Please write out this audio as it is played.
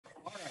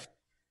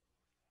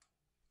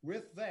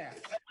With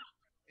that,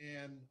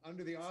 and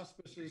under the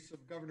auspices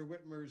of Governor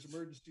Whitmer's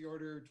Emergency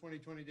Order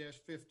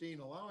 2020-15,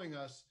 allowing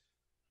us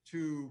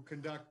to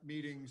conduct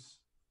meetings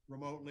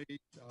remotely,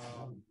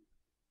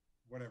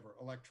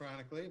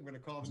 electronically. I'm going to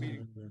call the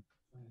meeting.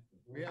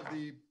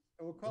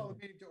 We'll call the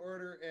meeting to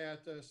order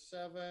at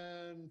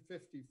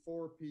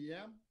 7:54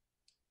 p.m.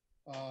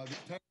 The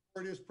entire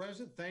board is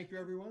present. Thank you,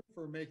 everyone,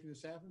 for making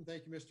this happen.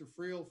 Thank you, Mr.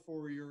 Friel,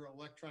 for your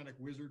electronic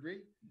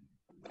wizardry.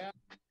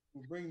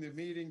 We'll bring the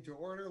meeting to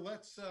order.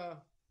 Let's, gosh,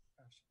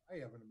 I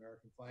have an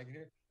American flag in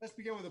here. Let's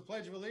begin with the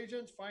Pledge of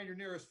Allegiance. Find your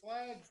nearest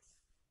flag.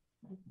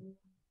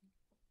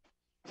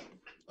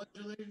 Pledge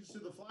allegiance to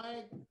the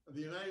flag of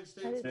the United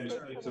States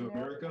of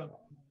America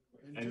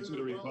and to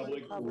the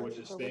republic for which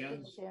it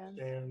stands,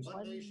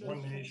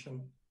 one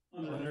nation,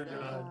 under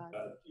God,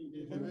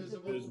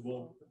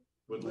 indivisible,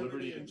 with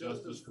liberty and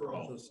justice for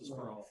all.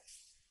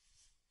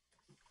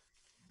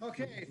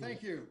 Okay,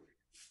 thank you.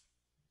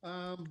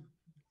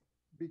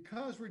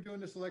 Because we're doing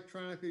this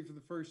electronically for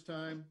the first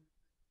time,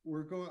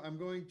 I'm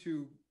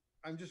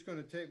just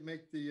going to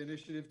make the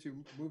initiative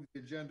to move the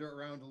agenda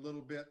around a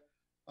little bit.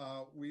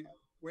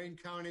 Wayne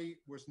County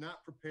was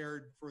not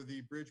prepared for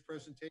the bridge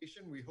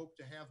presentation. We hope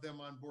to have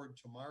them on board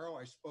tomorrow.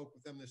 I spoke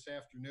with them this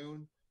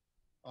afternoon.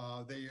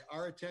 They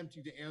are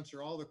attempting to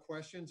answer all the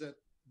questions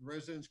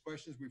residents'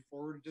 questions we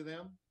forwarded to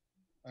them,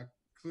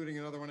 including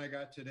another one I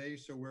got today.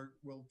 So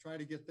we'll try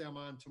to get them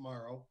on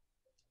tomorrow.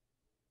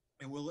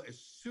 And we'll, as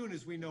soon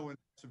as we know when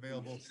it's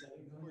available,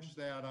 push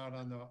that out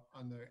on the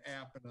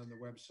app and on the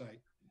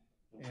website.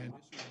 And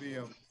this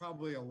will be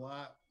probably a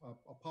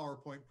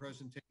PowerPoint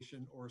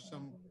presentation or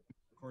some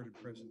recorded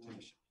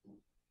presentation.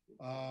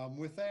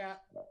 With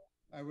that,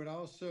 I would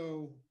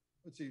also,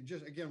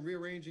 just again,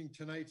 rearranging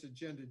tonight's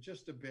agenda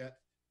just a bit.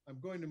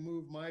 I'm going to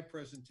move my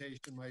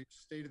presentation, my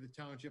State of the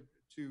Township,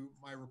 to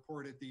my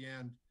report at the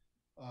end.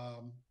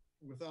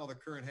 With all the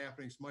current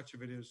happenings, much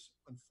of it is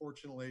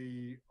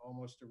unfortunately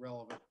almost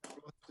irrelevant.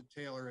 We'll have to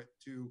tailor it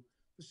to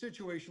the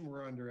situation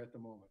we're under at the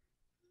moment.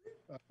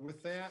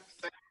 With that,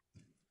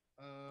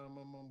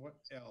 what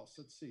else?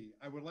 Let's see.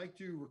 I would like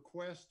to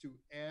request to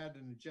add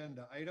an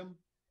agenda item,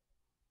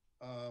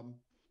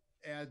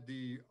 add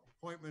the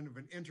appointment of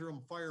an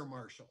interim fire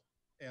marshal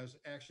as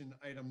action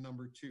item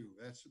number 2.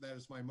 That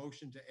is my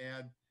motion to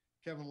add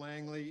Kevin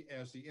Langley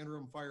as the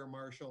interim fire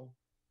marshal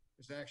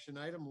as action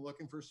item.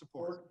 Looking for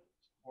support.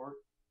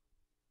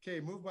 Okay,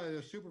 moved by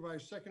the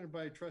supervisor, seconded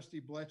by Trustee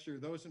Bletcher.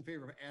 Those in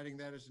favor of adding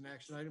that as an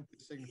action item,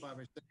 please signify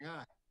by saying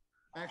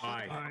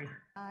aye.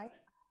 Aye.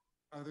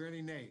 Are there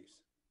any nays?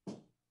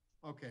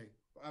 Okay,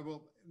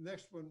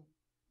 next one,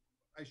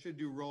 I should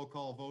do roll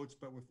call votes,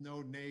 but with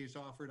no nays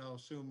offered, I'll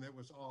assume it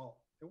was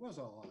all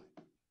aye.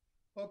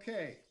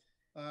 Okay,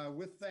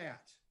 with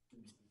that,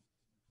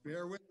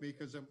 bear with me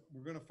because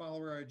we're going to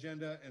follow our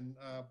agenda and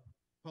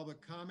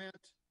public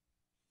comment.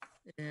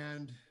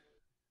 And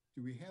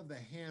do we have the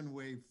hand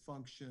wave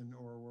function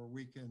or where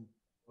we can?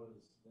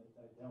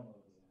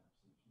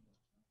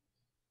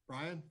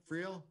 Brian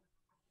Friel?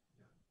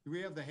 Do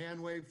we have the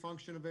hand wave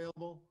function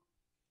available?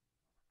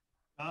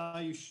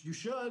 You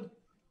should.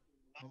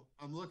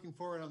 I'm looking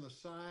for it on the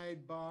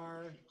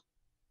sidebar.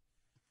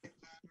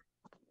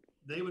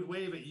 They would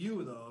wave at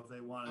you though if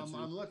they wanted to.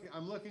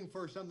 I'm looking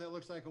for something that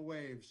looks like a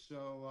wave.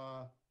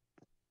 So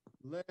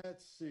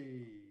let's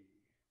see.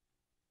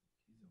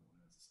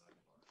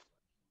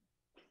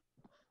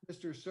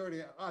 Mr.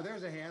 Sordia. Oh,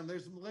 there's a hand.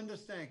 There's Linda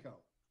Stanko.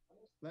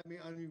 Let me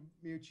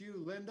unmute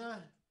you,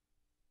 Linda.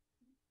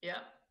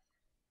 Yep.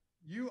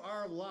 You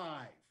are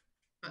live.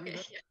 Okay.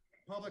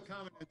 Public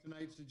comment on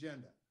tonight's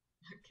agenda.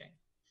 Okay.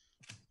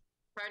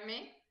 Pardon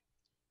me?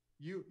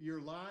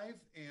 You're live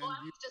and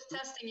I was just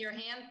testing your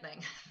hand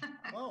thing.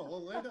 Oh,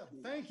 well, Linda,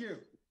 thank you.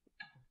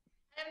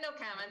 I have no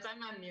comments.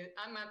 I'm on mute.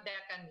 I'm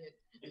back on mute.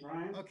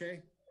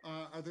 Okay.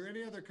 Are there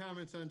any other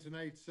comments on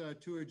tonight's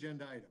 2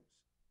 agenda items?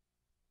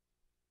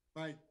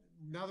 All right.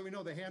 Now that we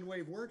know the hand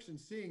wave works and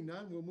seeing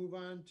none, we'll move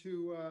on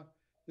to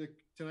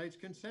tonight's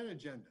consent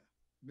agenda.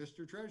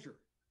 Mr. Treasurer.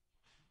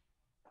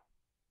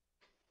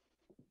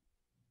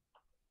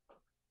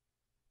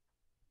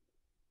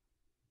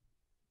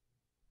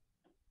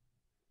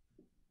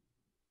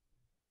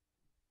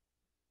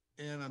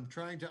 And I'm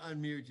trying to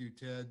unmute you,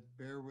 Ted.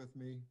 Bear with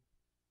me.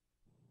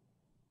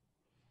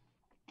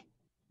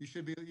 You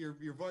should be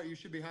your voice. You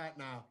should be hot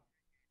now.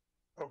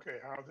 Okay,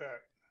 how's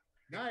that?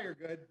 Now you're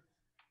good.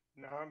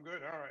 No, I'm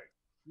good. All right.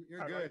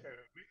 You're good.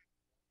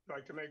 I'd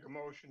like to make a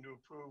motion to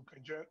approve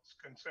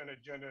consent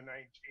agenda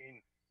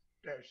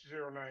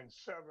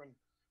 19-097.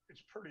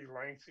 It's pretty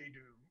lengthy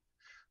to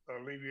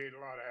alleviate a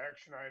lot of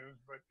action items,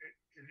 but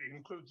it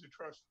includes the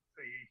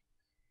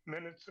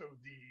minutes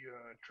of the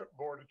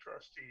Board of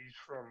Trustees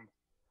from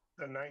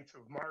the 9th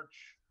of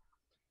March.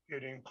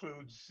 It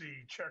includes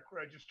the check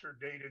register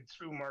dated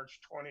through March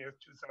 20th,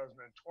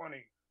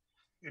 2020.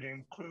 It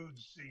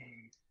includes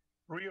the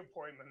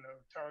reappointment of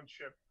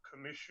Township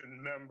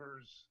Commission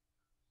members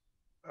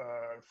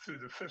through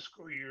the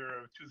fiscal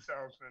year of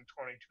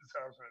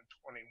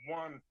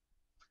 2020-2021.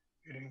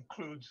 It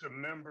includes a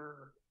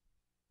member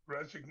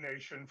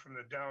resignation from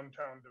the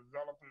Downtown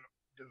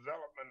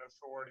Development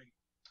Authority.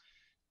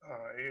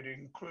 It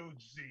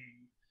includes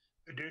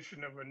the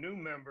addition of a new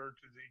member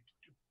to the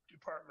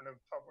Department of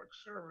Public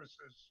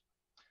Services.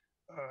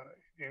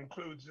 It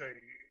includes a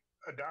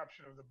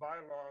adoption of the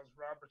bylaws,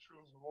 Robert's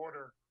Rules of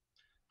Order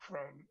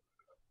from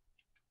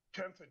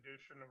 10th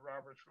edition of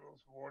Robert's Rules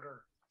of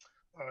Order,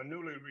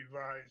 newly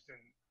revised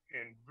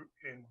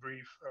in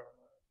brief.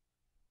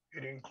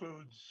 It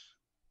includes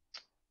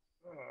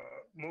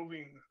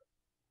moving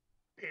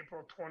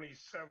April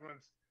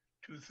 27th,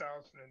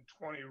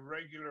 2020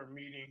 regular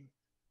meeting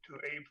to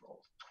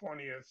April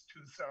 20th,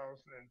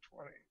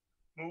 2020.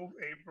 Move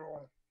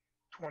April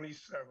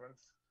 27th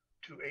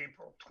to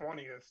April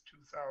 20th,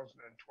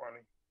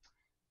 2020.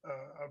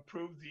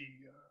 Approve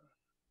the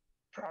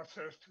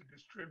process to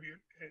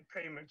distribute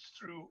payments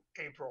through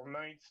April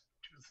 9th,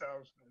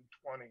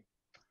 2020.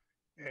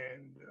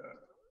 And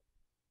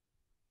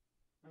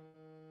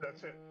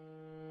that's it.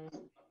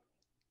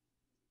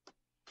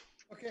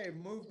 Okay,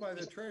 moved by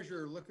the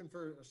treasurer. Looking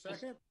for a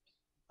second?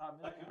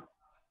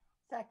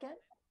 Second.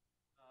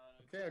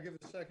 Okay, I'll give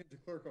a second to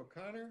Clerk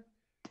O'Connor.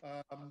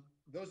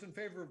 Those in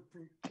favor of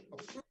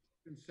approving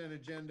the consent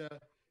agenda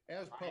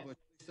as published,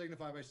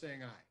 signify by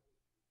saying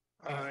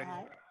aye.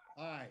 Aye.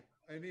 Aye.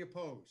 Any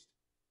opposed?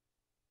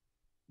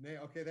 Nay.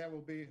 Okay, that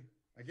will be,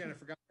 again, I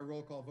forgot my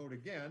roll call vote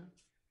again,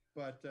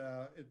 but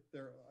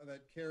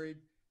that carried.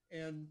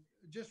 And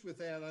just with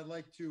that, I'd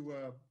like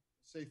to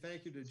say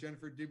thank you to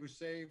Jennifer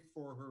DeBousset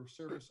for her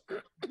service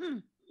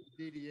on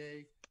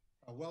DDA.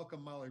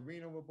 Welcome Molly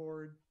Reno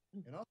aboard,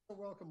 and also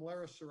welcome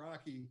Lara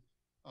Saraki.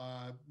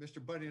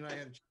 Mr. Buddy and I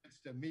had a chance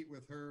to meet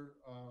with her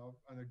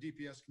on her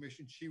DPS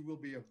commission. She will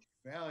be a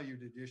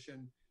valued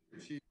addition.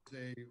 She's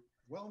a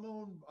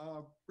well-known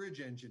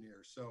bridge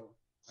engineer, so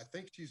I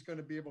think she's going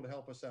to be able to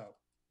help us out.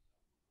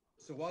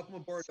 So welcome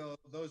aboard,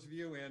 those of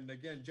you. And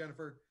again,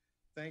 Jennifer,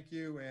 thank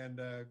you, and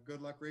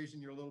good luck raising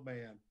your little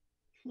man.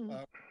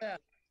 With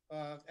that,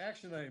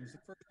 action items. The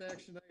first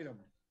action item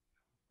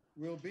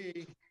will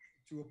be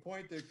to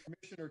appoint the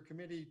commission or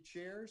committee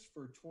chairs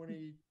for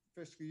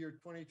fiscal year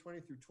 2020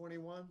 through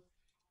 21.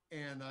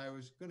 And I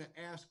was going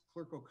to ask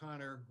Clerk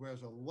O'Connor, who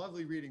has a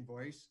lovely reading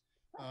voice,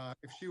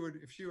 if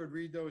she would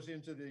read those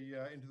into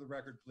the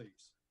record,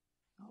 please.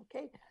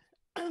 Okay.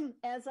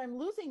 As I'm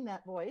losing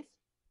that voice,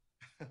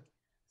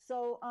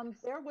 so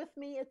bear with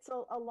me. It's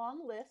a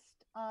long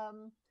list.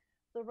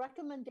 The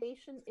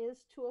recommendation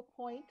is to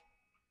appoint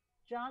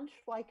John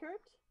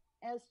Schweikert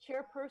as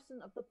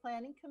chairperson of the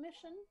Planning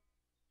Commission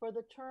for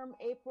the term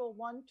April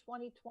 1,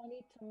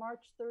 2020 to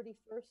March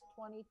 31st,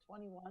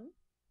 2021.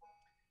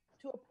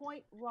 To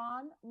appoint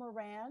Ron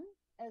Moran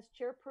as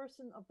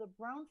chairperson of the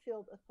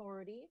Brownfield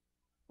Authority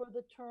for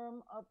the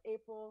term of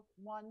April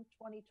 1,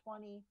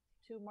 2020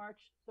 to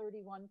March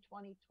 31,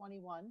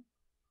 2021.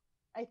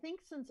 I think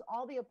since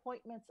all the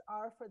appointments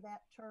are for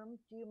that term,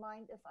 do you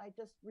mind if I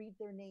just read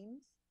their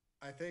names?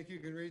 I think you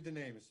can read the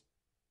names.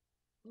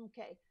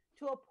 Okay.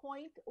 To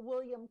appoint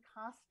William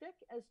Kostick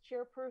as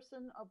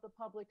chairperson of the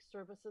Public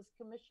Services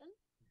Commission.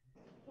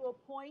 To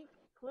appoint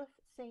Cliff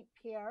St.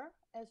 Pierre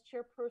as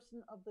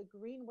chairperson of the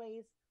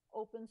Greenways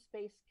Open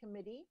Space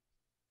Committee.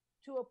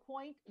 To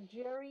appoint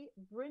Jerry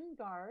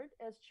Bringard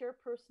as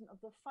chairperson of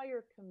the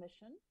Fire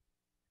Commission.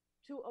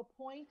 To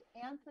appoint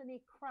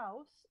Anthony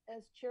Kraus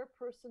as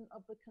chairperson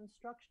of the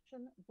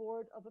Construction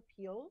Board of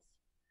Appeals.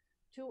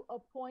 To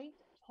appoint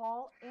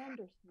Paul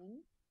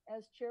Anderson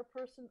as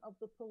chairperson of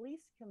the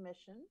Police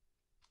Commission.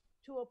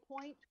 To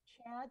appoint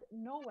Chad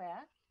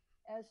Nowak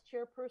as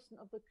chairperson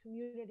of the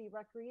Community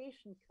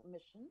Recreation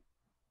Commission.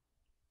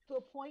 To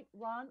appoint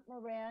Ron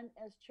Moran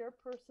as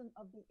chairperson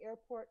of the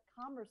Airport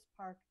Commerce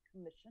Park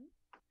Commission.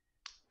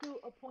 To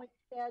appoint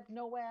Chad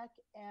Nowak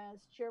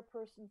as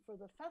chairperson for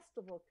the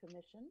Festival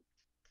Commission.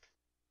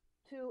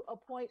 To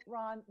appoint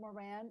Ron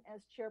Moran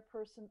as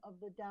chairperson of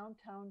the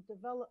Downtown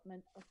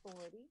Development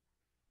Authority.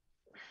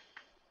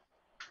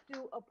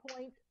 To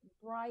appoint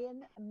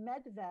Brian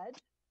Medved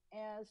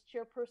as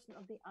chairperson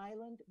of the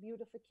Island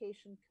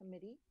Beautification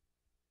Committee.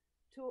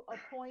 To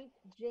appoint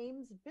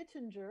James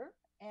Bittinger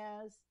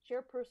as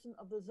chairperson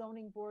of the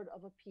Zoning Board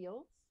of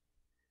Appeals.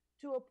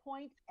 To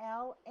appoint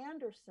Al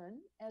Anderson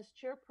as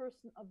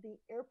chairperson of the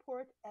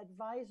Airport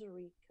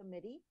Advisory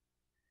Committee.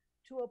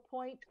 To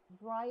appoint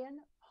Brian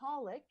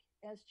Pollock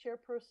as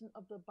chairperson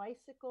of the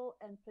Bicycle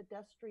and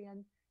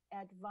Pedestrian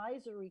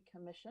Advisory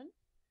Commission.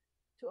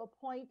 To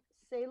appoint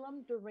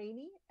Salem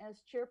Deraney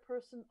as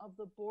chairperson of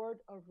the Board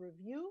of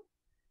Review.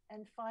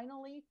 And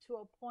finally, to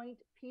appoint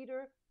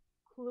Peter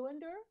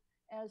Kluender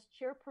as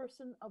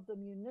chairperson of the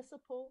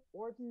Municipal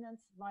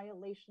Ordinance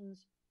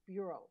Violations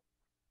Bureau.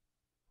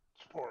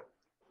 Support.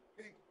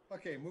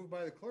 Okay, moved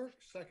by the clerk,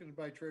 seconded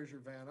by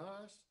Treasurer Van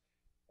Oss.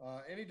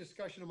 Any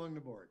discussion among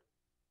the board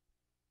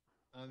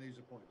on these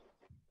appointments?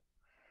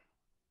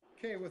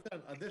 Okay, with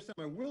that, this time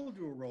I will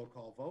do a roll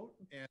call vote,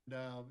 and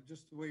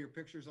just the way your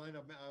pictures line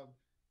up,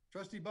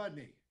 Trustee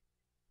Budney.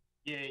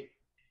 Yay.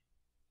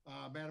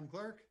 Madam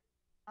Clerk.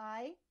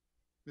 Aye.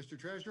 Mr.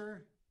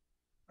 Treasurer.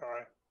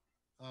 Aye.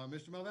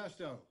 Mr.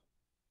 Malvesto.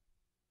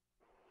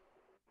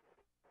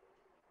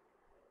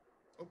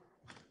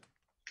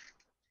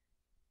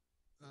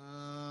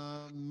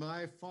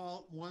 my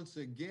fault once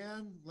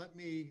again. Let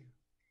me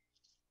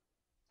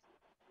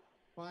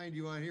find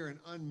you on here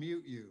and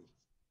unmute you.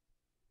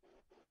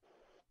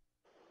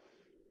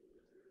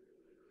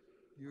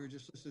 You were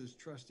just listed as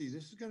trustee.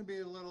 This is going to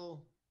be a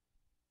little,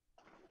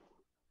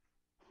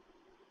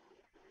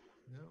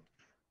 no,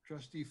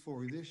 trustee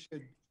 4. This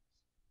should,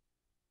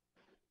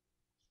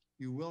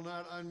 you will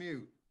not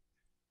unmute.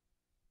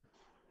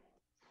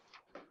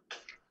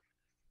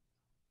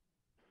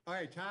 All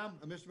right, Tom,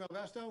 Mr.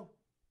 Malvesto?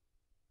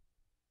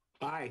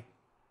 Aye.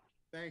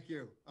 Thank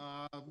you.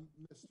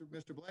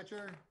 Mr.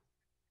 Bletcher?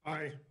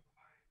 Aye.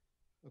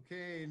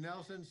 Okay,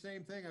 Nelson,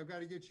 same thing. I've got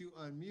to get you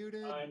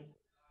unmuted. Aye.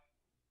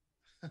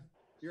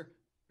 You're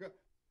good.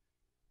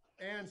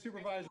 And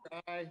Supervisor,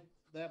 aye.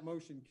 That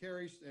motion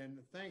carries. And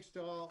thanks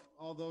to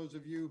all those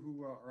of you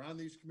who are on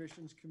these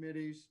commissions,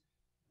 committees.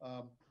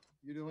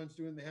 You're the ones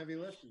doing the heavy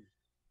lifting.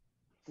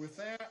 With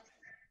that,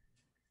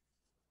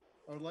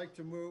 I would like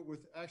to move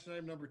with action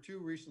item number 2,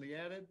 recently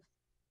added.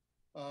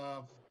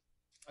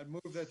 I'd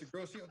move that the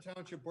Grosse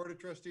Township Board of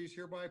Trustees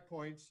hereby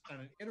appoints on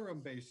an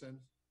interim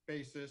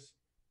basis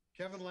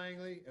Kevin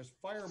Langley as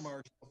fire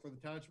marshal for the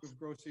Township of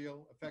Grosse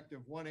effective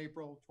 1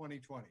 April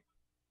 2020.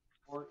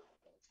 Support.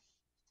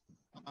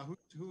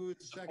 Who's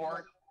second?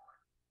 Support.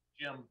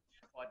 Jim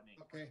Budney.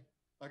 Okay,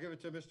 I'll give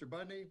it to Mr.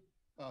 Budney.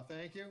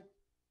 Thank you.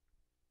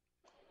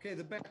 Okay,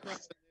 the background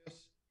of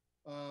this,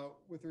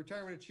 with the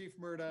retirement of Chief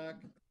Murdoch,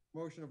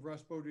 promotion of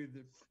Russ Bodie to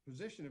the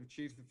position of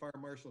Chief, the fire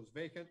marshal is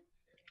vacant.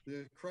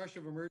 The crush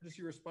of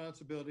emergency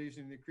responsibilities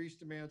and the increased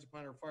demands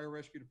upon our fire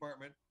rescue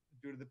department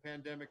due to the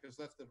pandemic has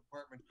left the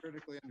department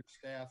critically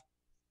understaffed.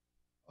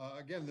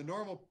 Again, the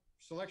normal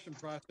selection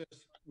process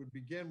would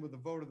begin with a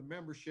vote of the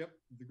membership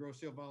of the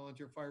Grosse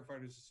Volunteer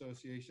Firefighters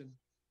Association,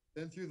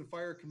 then through the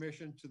Fire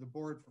Commission to the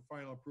board for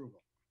final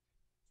approval.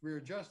 We are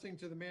adjusting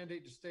to the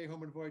mandate to stay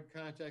home and avoid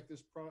contact.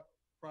 This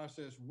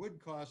process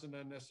would cause an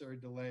unnecessary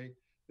delay,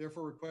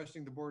 therefore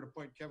requesting the board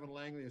appoint Kevin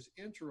Langley as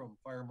interim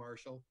fire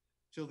marshal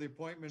till the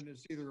appointment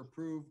is either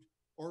approved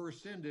or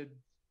rescinded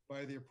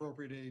by the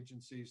appropriate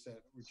agencies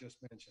that we just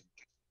mentioned.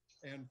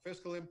 And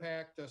fiscal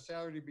impact,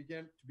 salary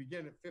to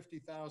begin at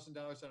 $50,000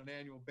 on an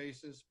annual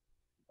basis.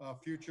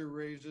 Future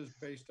raises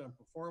based on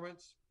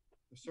performance.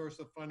 The source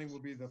of funding will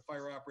be the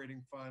fire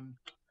operating fund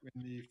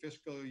in the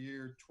fiscal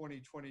year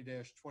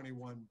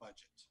 2020-21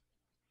 budget.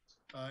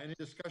 Any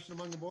discussion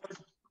among the board?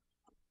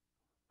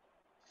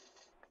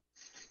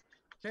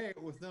 Okay,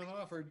 with none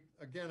offered,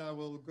 again, I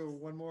will go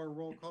one more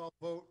roll call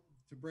vote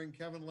to bring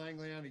Kevin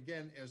Langley on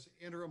again as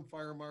interim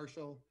fire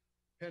marshal,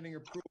 pending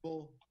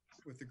approval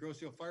with the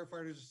Grosse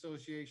Firefighters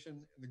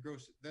Association and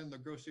then the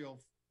Grosse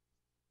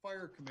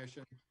Fire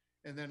Commission,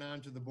 and then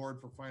on to the board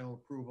for final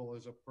approval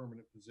as a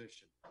permanent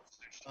position.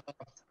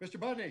 Mr.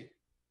 Budney?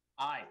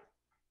 Aye.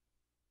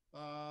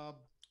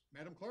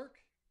 Madam Clerk?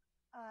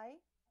 Aye.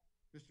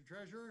 Mr.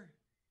 Treasurer?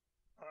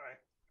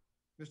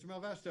 Aye. Mr.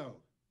 Malvesto?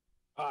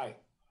 Aye.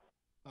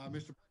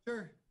 Mr.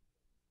 Butcher?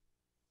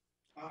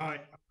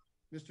 Aye.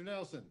 Mr.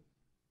 Nelson?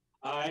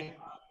 Aye.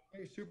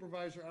 Okay,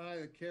 Supervisor, aye,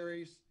 that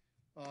carries.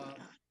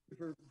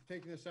 For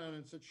taking this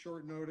on such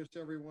short notice,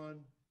 everyone.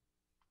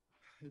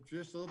 It's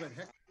just a little bit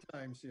hectic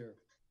times here.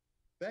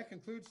 That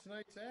concludes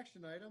tonight's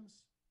action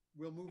items.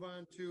 We'll move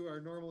on to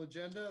our normal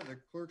agenda, the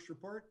clerk's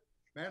report.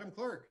 Madam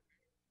Clerk.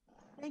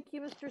 Thank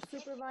you, Mr.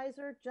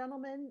 Supervisor.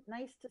 Gentlemen,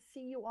 nice to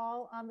see you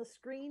all on the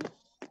screen.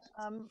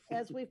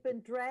 As we've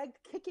been dragged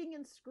kicking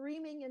and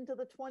screaming into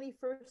the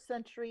 21st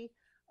century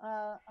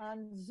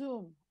on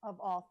Zoom, of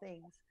all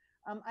things.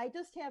 I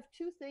just have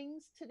 2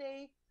 things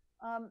today.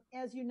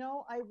 As you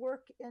know, I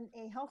work in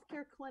a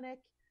healthcare clinic.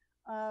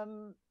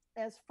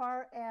 As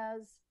far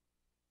as,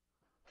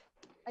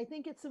 I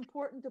think it's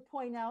important to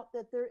point out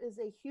that there is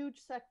a huge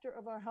sector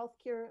of our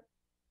healthcare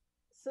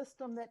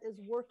system that is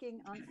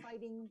working on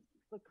fighting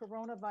the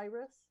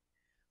coronavirus,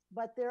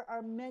 but there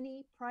are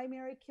many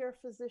primary care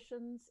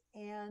physicians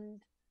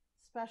and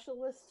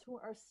specialists who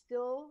are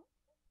still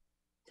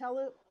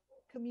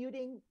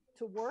telecommuting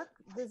to work,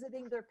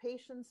 visiting their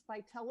patients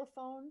by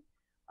telephone,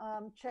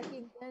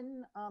 checking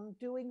in,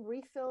 doing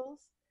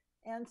refills.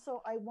 And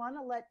so I want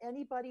to let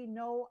anybody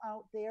know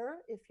out there,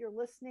 if you're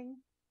listening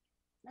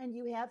and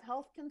you have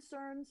health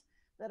concerns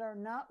that are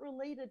not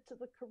related to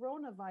the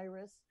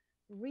coronavirus,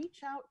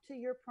 reach out to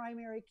your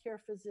primary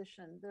care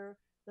physician. They're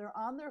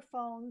on their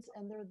phones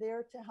and they're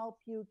there to help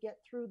you get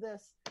through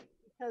this,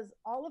 because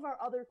all of our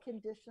other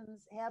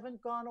conditions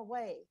haven't gone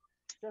away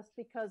just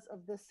because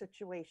of this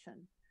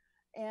situation.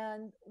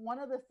 And one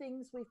of the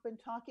things we've been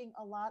talking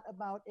a lot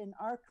about in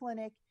our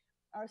clinic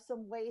are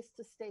some ways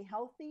to stay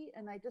healthy.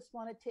 And I just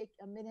want to take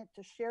a minute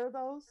to share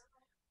those.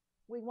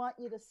 We want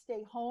you to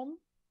stay home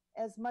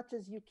as much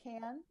as you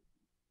can.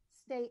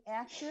 Stay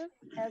active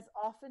as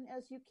often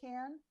as you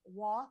can.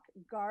 Walk,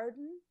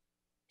 garden,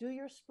 do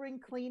your spring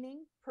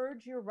cleaning,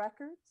 purge your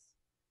records.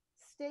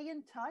 Stay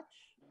in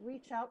touch,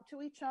 reach out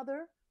to each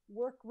other,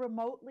 work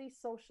remotely,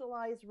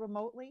 socialize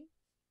remotely.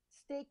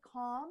 Stay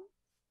calm,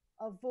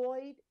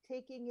 avoid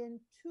taking in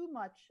too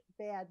much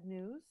bad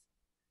news,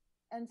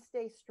 and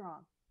stay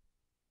strong.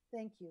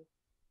 Thank you.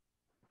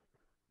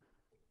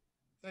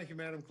 Thank you,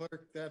 Madam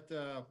Clerk.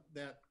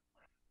 That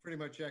pretty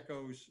much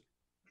echoes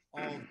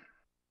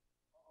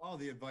all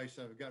the advice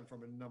I've gotten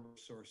from a number of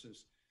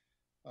sources.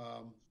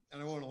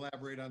 And I won't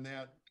elaborate on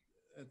that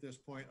at this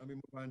point. Let me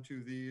move on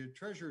to the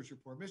Treasurer's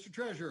report. Mr.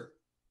 Treasurer.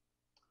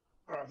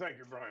 Thank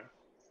you, Brian.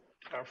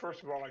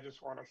 First of all, I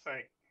just want to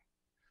thank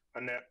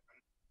Annette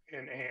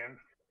and Ann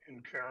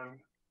and Karen.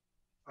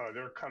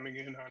 They're coming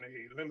in on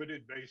a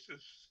limited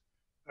basis,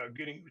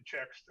 getting the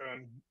checks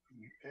done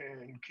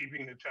and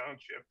keeping the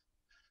township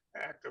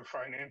active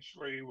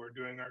financially. We're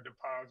doing our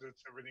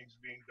deposits. Everything's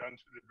being done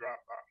through the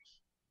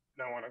Dropbox.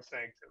 And I want to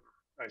thank them.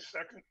 My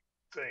second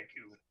thank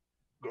you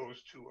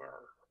goes to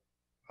our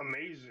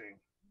amazing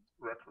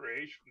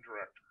recreation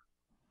director.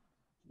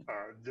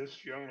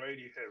 This young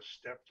lady has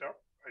stepped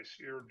up. I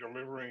see her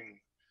delivering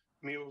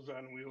Meals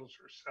on Wheels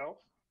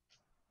herself.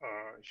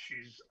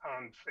 She's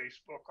on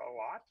Facebook a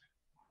lot,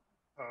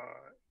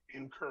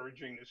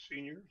 encouraging the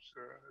seniors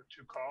to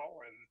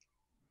call and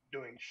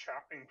doing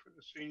shopping for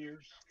the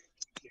seniors.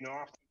 You know,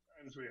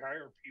 oftentimes we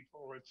hire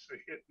people, it's a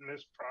hit and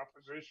miss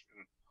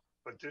proposition,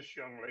 but this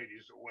young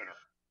lady's a winner.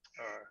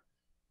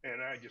 And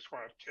I just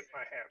want to tip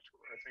my hat to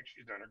her. I think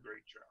she's done a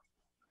great job,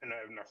 and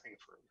I have nothing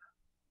further.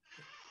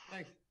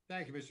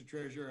 Thank you, Mr.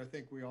 Treasurer. I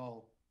think we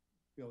all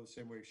feel the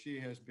same way. She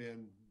has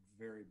been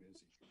very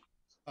busy.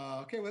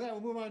 Okay, with that,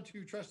 we'll move on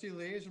to trustee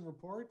liaison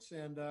reports.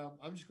 And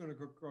I'm just going to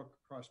go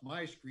across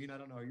my screen. I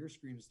don't know how your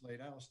screen is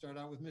laid out. I'll start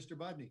out with Mr.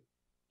 Budney.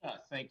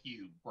 Thank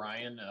you,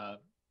 Brian.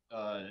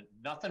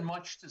 Nothing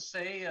much to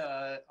say.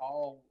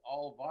 All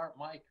of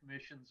my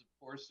commissions, of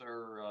course,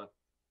 are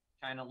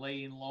kind of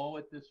laying low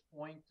at this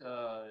point.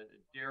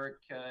 Derek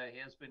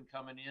has been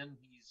coming in.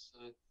 He's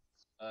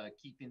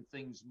keeping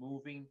things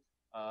moving.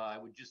 I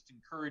would just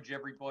encourage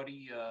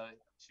everybody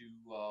to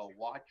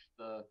watch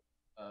the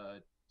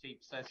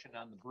tape session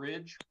on the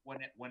bridge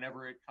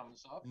whenever it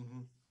comes up,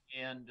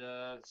 and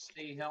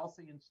stay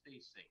healthy and stay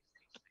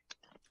safe.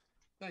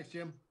 Thanks,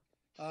 Jim.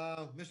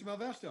 Mr.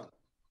 Malvesto.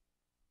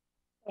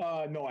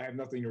 No, I have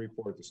nothing to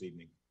report this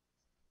evening.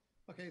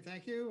 Okay,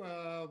 thank you.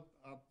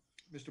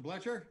 Mr.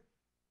 Bletcher.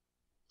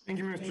 Thank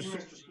you, Mr.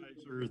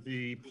 Supervisor.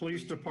 The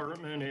police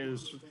department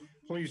is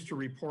pleased to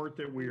report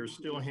that we are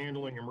still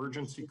handling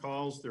emergency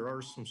calls. There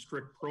are some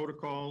strict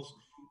protocols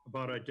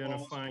about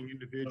identifying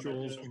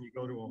individuals when you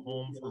go to a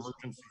home for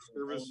emergency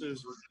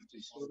services,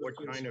 what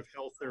kind of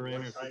health they're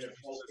in, if there's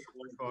special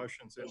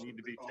precautions that need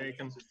to be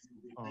taken.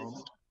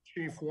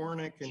 Chief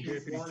Warnick and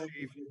Deputy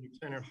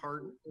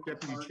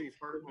Chief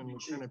Harton and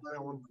Lieutenant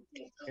Pellin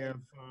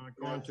have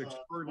gone to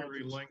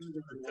extraordinary lengths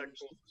to protect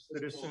both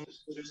the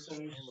citizens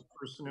and the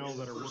personnel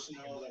that are working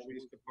in the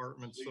police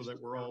department so that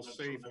we're all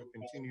safe and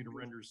continue to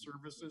render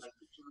services.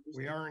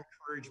 We are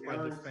encouraged by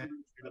the fact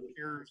that it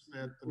appears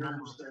that the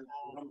number of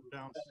calls are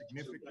down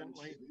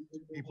significantly.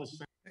 People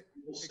say, hey,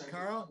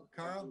 Carl,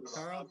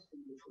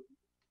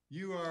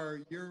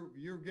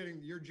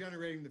 you're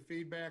generating the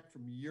feedback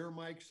from your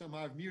mic.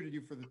 Somehow I've muted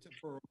you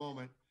for a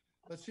moment.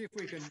 Let's see if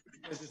we can,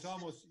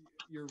 because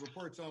your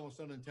report's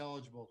almost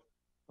unintelligible.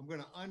 I'm going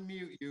to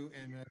unmute you,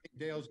 and I think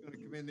Dale's going to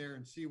come in there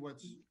and see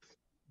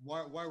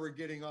why we're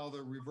getting all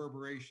the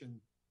reverberation.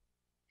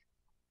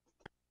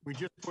 We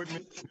just put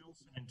Mr.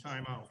 Nelson in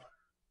timeout.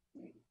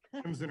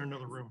 Tim's in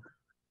another room.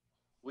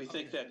 We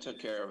think that took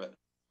care of it.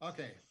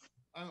 Okay.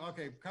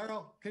 Okay,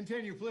 Carl,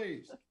 continue,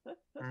 please.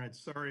 All right,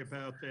 sorry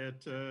about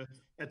that.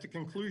 At the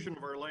conclusion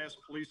of our last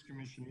police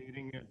commission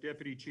meeting,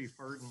 Deputy Chief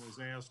Harton was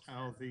asked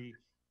how the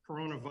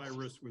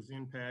coronavirus was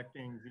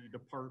impacting the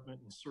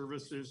department and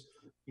services.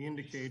 He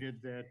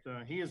indicated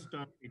that he has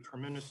done a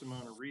tremendous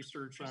amount of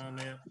research on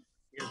that.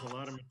 He has a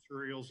lot of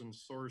materials and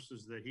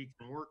sources that he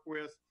can work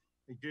with.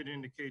 He did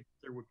indicate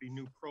that there would be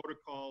new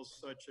protocols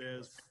such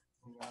as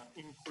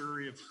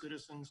inquiry of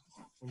citizens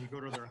when you go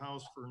to their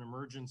house for an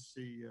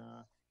emergency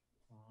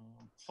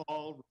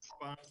call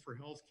response for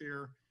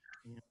healthcare,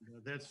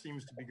 and that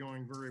seems to be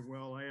going very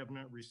well. I have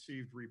not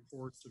received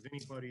reports of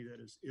anybody that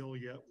is ill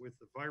yet with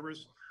the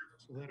virus,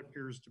 so that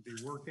appears to be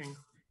working.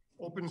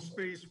 Open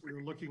space,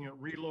 we're looking at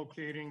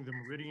relocating the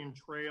Meridian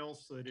Trail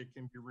so that it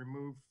can be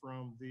removed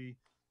from the,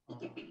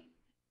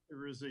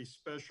 there is a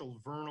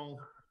special vernal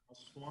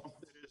swamp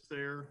that is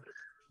there,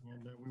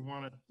 and we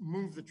want to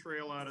move the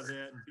trail out of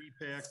that and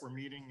BPAC. We're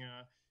meeting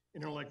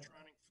in an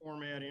electronic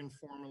format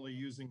informally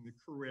using the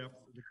crew app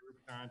for the group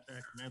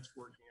contact, and that's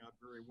working out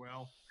very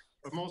well.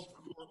 But most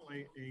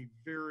importantly, a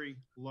very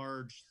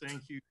large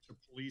thank you to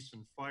police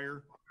and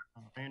fire.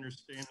 I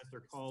understand that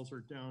their calls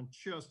are down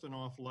just an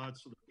awful lot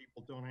so that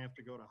people don't have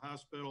to go to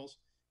hospitals,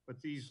 but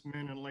these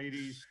men and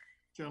ladies,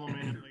 gentlemen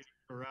and ladies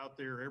are out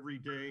there every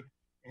day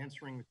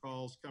answering the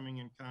calls, coming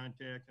in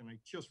contact, and I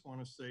just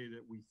want to say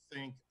that we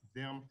thank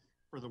them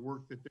for the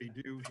work that they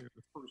do. They're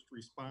the first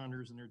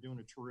responders, and they're doing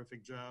a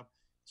terrific job.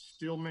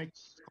 Still make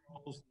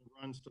calls and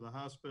runs to the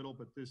hospital,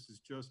 but this has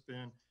just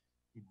been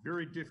a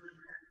very difficult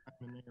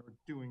time, and they are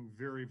doing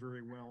very,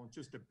 very well. And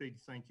just a big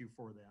thank you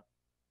for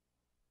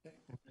that.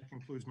 And that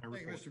concludes my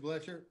report. Thank you, Mr.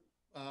 Bletcher.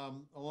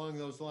 Along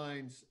those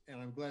lines,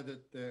 and I'm glad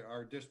that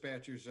our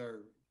dispatchers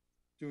are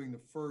doing the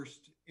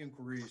first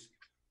inquiries.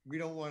 we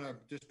don't want to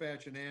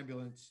dispatch an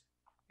ambulance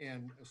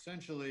and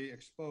essentially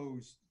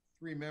expose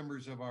 3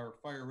 members of our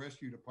fire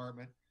rescue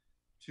department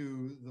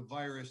to the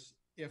virus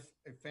if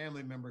a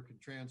family member could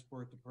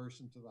transport the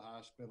person to the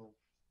hospital.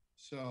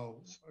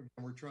 So again,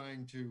 we're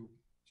trying to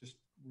just,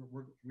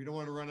 we don't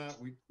want to run out.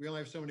 We only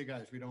have so many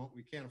guys. We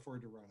can't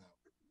afford to run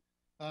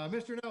out.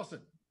 Mr.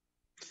 Nelson.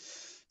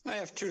 I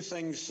have 2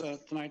 things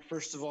tonight.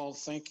 First of all,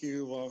 thank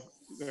you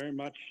very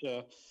much,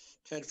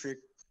 Ted, for your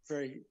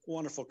very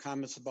wonderful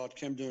comments about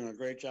Kim doing a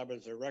great job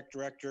as a rec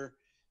director.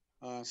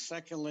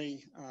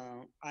 Secondly,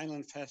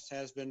 Island Fest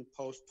has been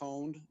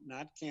postponed,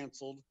 not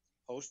canceled,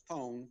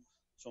 postponed.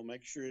 So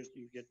make sure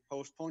you get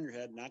postponed your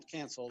head, not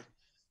canceled.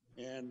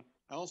 And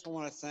I also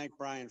want to thank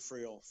Brian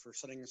Friel for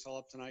setting us all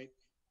up tonight.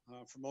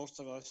 For most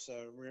of us,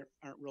 we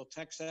aren't real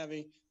tech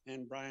savvy,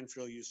 and Brian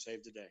Friel, you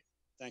saved the day.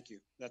 Thank you.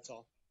 That's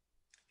all.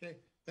 Okay.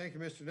 Thank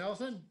you, Mr.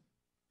 Nelson.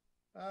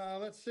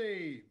 Let's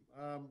see.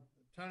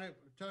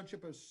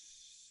 Township,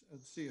 let's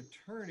see,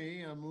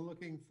 attorney. I'm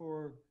looking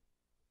for.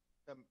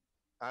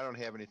 I don't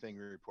have anything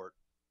to report.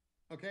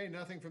 Okay,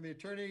 nothing from the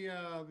attorney.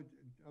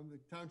 I'm the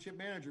township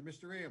manager,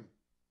 Mr. Ream.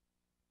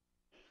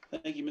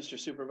 Thank you, Mr.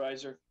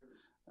 Supervisor.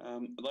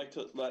 I'd like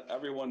to let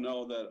everyone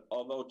know that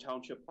although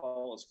Township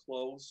Hall is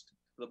closed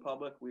to the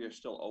public, we are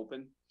still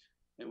open.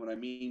 And what I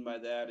mean by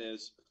that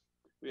is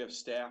we have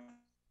staff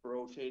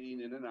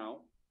rotating in and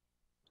out.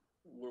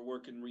 We're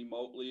working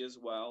remotely as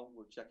well.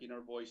 We're checking our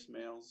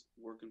voicemails,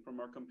 working from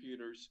our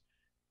computers,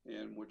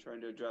 and we're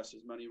trying to address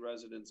as many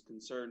residents'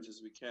 concerns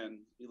as we can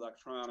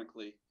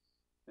electronically.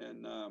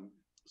 And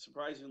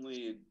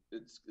surprisingly,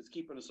 it's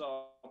keeping us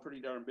all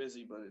pretty darn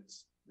busy, but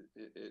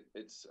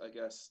it's I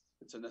guess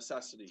it's a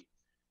necessity.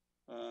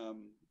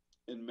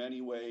 In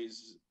many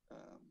ways,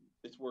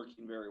 it's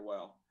working very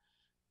well.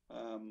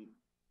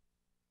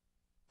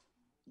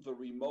 The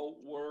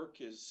remote work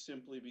is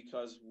simply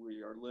because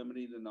we are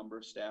limiting the number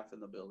of staff in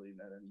the building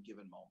at any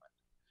given moment.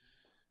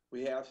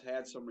 We have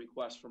had some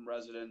requests from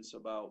residents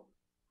about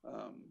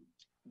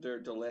their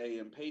delay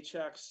in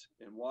paychecks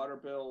and water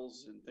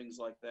bills and things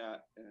like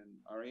that.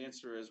 And our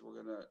answer is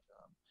we're going to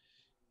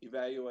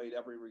evaluate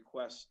every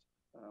request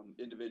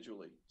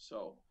individually.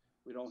 So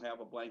we don't have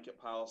a blanket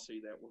policy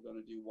that we're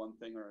going to do one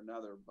thing or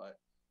another, but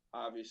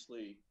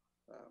obviously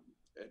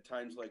at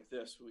times like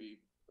this,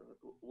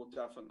 we'll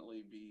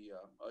definitely be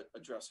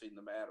addressing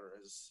the matter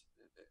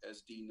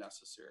as deemed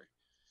necessary.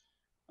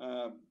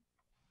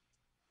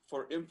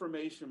 For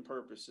information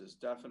purposes,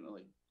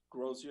 definitely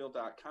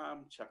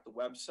grosse.com, check the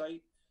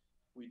website.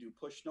 We do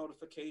push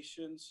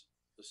notifications,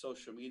 the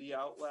social media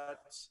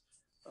outlets,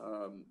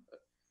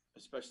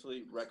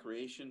 especially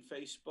Recreation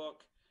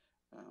Facebook.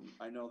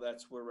 I know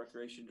that's where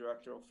Recreation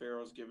Director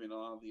O'Farrell is giving a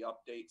lot of the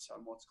updates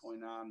on what's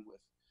going on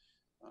with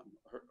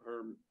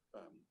her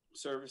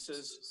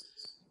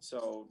services.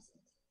 So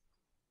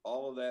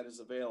all of that is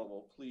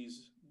available.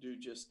 Please do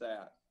just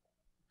that.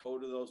 Go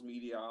to those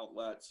media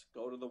outlets,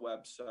 go to the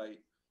website,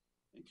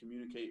 and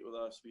communicate with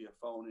us via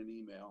phone and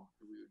email.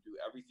 And we would do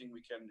everything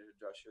we can to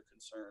address your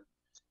concern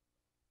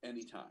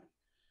anytime.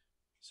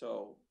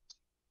 So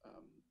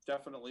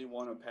definitely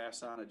want to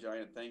pass on a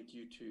giant thank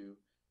you to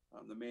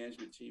the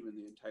management team and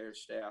the entire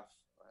staff.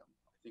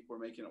 I think we're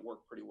making it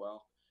work pretty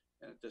well.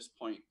 And at this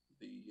point,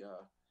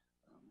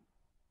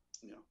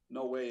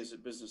 no way is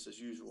it business as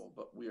usual,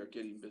 but we are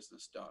getting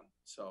business done.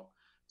 So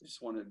I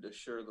just wanted to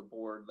assure the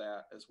board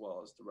that as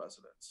well as the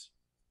residents.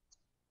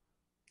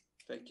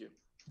 Thank you.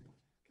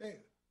 Okay.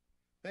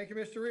 Thank you,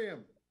 Mr.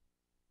 Ream.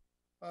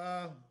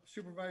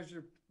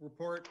 Supervisor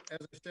report.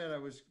 As I said,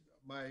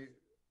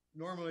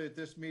 normally at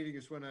this meeting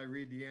is when I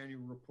read the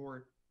annual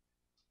report,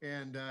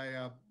 and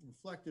I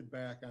reflected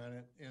back on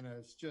it, and it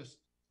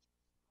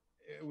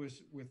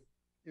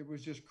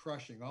was just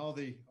crushing. All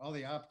the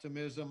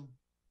optimism,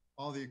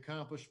 all the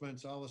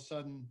accomplishments, all of a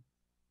sudden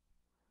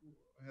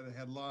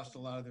had lost a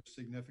lot of their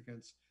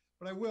significance.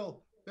 But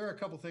there are a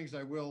couple things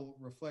I will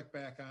reflect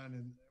back on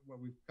and what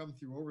we've come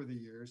through over the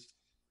years.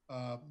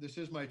 This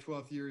is my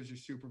 12th year as a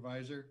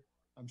supervisor.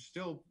 I'm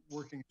still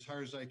working as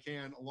hard as I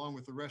can, along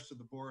with the rest of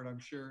the board, I'm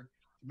sure,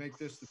 to make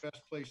this the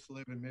best place to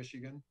live in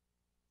Michigan.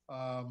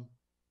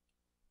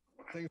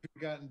 Things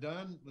we've gotten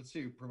done, let's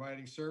see,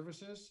 providing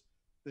services.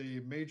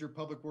 The major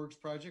public works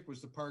project was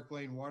the Park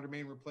Lane water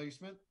main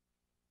replacement.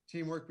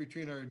 Teamwork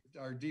between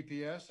our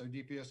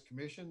DPS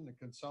commission, the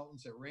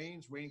consultants at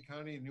Rains, Wayne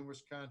County, and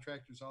numerous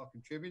contractors all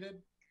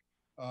contributed.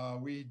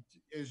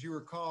 As you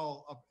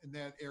recall, up in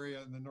that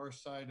area in the north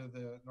side of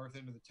the north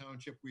end of the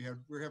township,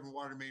 we're having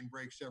water main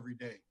breaks every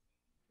day.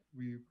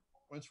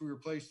 Once we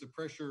replaced the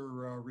pressure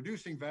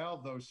reducing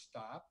valve, those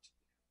stopped.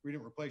 We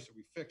didn't replace it,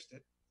 we fixed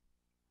it.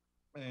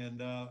 And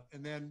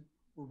then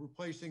we're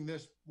replacing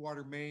this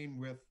water main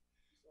with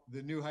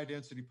the new high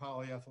density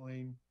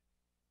polyethylene.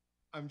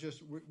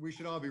 We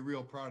should all be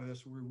real proud of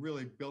this. We're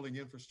really building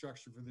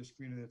infrastructure for this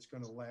community that's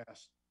going to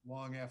last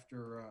long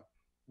after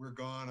we're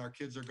gone, our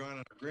kids are gone,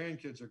 and our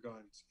grandkids are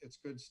gone. It's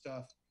good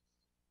stuff.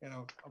 We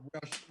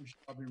should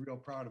all be real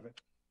proud of it.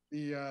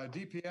 The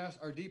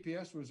our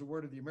DPS was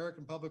awarded the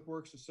American Public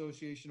Works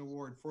Association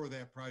Award for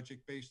that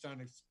project based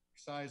on its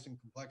size and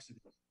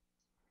complexity.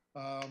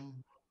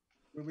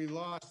 When we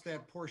lost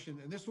that portion,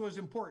 and this was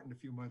important a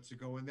few months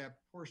ago, and that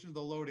portion of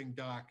the loading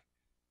dock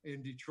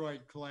in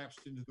Detroit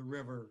collapsed into the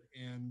river,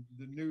 and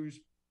the news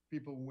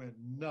people went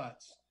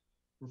nuts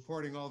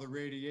reporting all the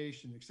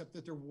radiation, except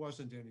that there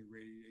wasn't any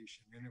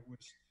radiation. And it was,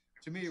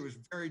 to me, it was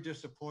very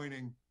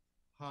disappointing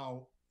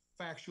how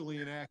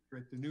factually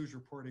inaccurate the news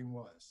reporting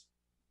was,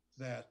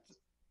 that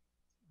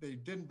they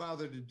didn't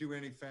bother to do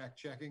any fact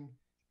checking.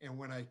 And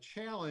when I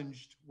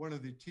challenged one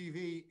of the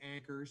TV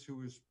anchors, who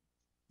was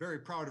very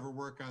proud of her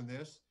work on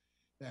this,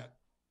 that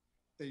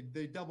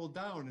they doubled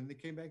down and they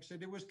came back and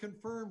said it was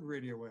confirmed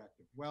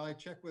radioactive. Well, I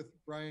checked with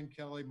Brian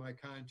Kelly, my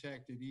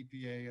contact at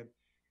EPA, and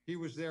he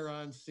was there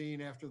on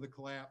scene after the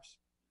collapse.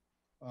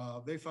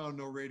 They found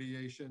no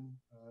radiation.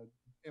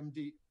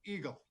 MD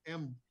Eagle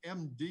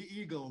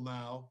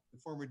now, the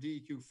former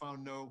DEQ,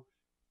 found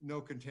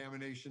no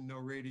contamination, no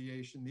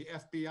radiation. The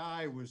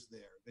FBI was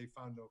there. They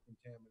found no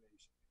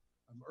contamination.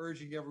 I'm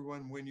urging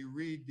everyone, when you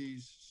read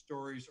these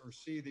stories or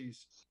see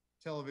these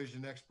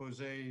television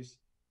exposés,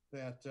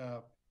 that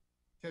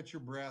catch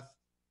your breath,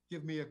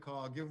 give me a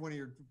call, give one of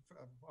your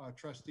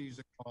trustees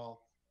a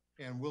call,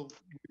 and we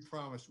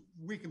promise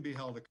we can be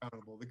held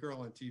accountable. The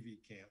girl on TV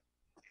can't.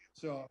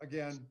 So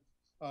again,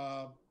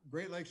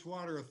 Great Lakes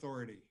Water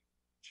Authority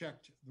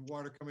checked the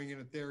water coming in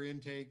at their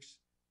intakes,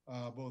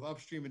 both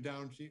upstream and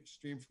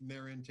downstream from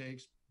their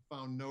intakes,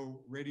 found no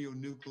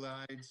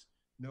radionuclides,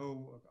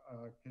 no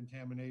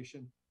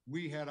contamination.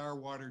 We had our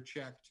water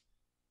checked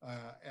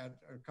at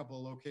a couple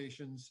of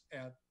locations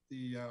at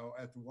the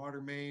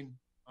water main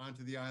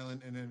onto the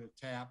island and then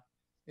a tap,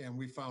 and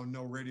we found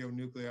no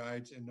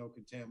radionuclides and no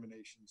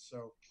contamination.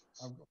 So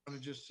I want to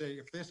just say,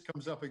 if this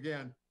comes up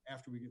again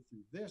after we get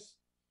through this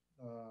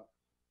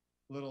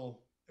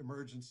little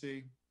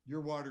emergency,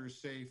 your water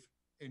is safe,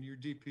 and your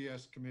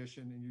DPS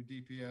commission and your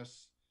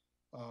DPS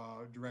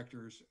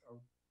directors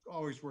are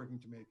always working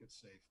to make it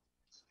safe.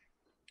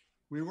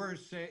 We were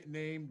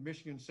named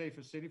Michigan's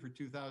safest city for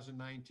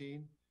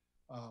 2019.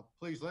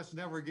 Please, let's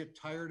never get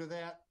tired of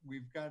that.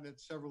 We've gotten it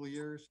several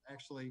years,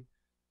 actually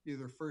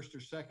either first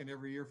or second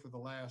every year for the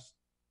last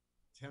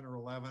 10 or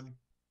 11.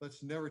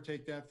 Let's never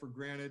take that for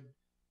granted.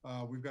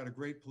 We've got a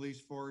great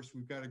police force.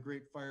 We've got a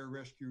great fire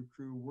rescue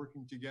crew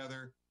working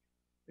together.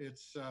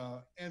 It's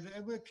and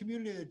a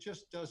community that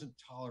just doesn't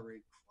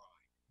tolerate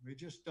crime. They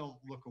just don't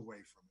look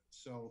away from it.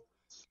 So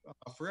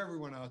for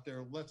everyone out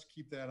there, let's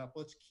keep that up.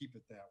 Let's keep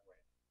it that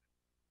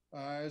way.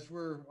 As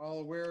we're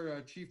all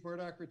aware, Chief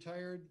Murdoch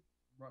retired.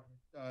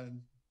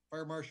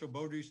 Fire Marshal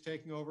Beaudry's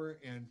taking over,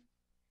 and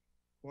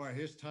boy,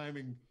 his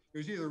timing, it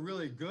was either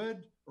really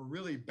good or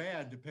really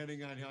bad,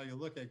 depending on how you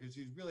look at it, because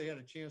he's really had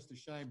a chance to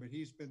shine, but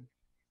he's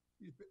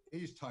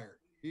tired.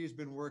 He's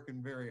been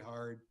working very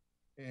hard,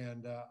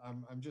 and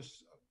I'm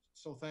just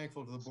so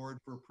thankful to the board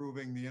for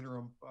approving the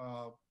interim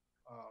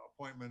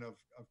appointment of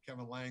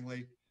Kevin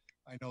Langley.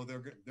 I know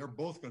they're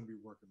both going to be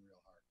working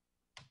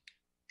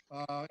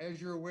real hard. As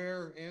you're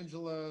aware,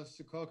 Angela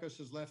Secaucus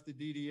has left the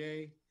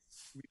DDA.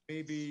 We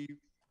may be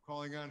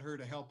calling on her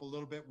to help a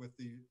little bit with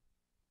the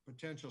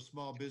potential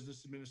small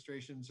business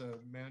administrations.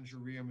 Manager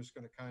Riem is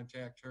going to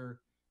contact her,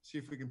 see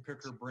if we can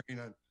pick her brain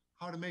on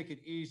how to make it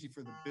easy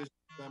for the business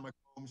on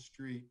Macomb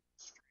Street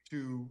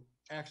to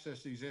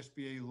access these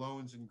SBA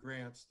loans and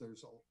grants.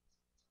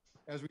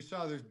 As we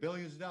saw, there's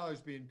billions of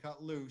dollars being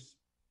cut loose,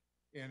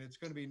 and it's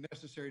going to be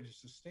necessary to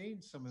sustain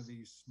some of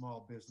these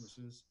small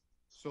businesses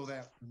so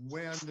that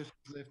when this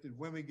is lifted,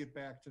 when we get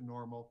back to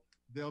normal,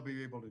 they'll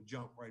be able to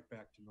jump right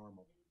back to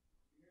normal.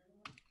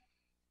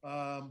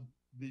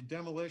 The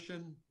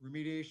demolition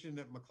remediation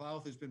at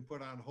McLeod has been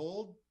put on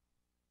hold.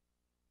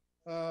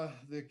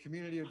 The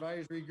community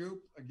advisory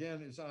group,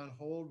 again, is on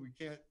hold.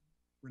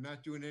 We're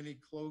not doing any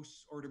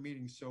close order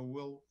meetings. So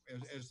we'll,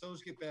 as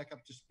those get back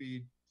up to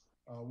speed,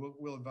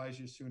 we'll advise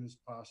you as soon as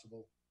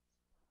possible.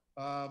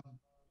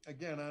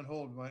 Again, on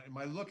hold. In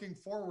my looking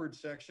forward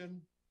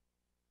section,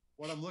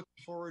 what I'm looking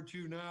forward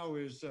to now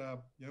is,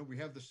 we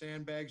have the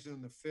sandbags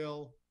and the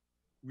fill.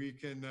 We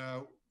can,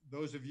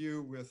 those of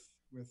you with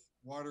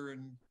water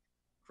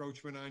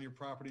encroachment on your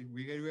property,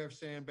 we do have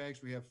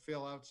sandbags. We have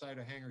fill outside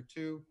of hangar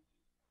 2.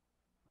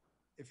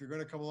 If you're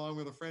going to come along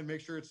with a friend,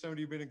 make sure it's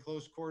somebody you've been in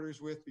close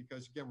quarters with,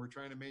 because again, we're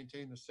trying to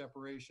maintain the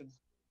separation.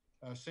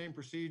 Same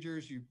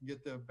procedures. You can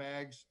get the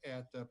bags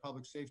at the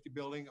public safety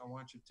building. I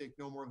want you to take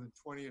no more than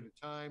 20 at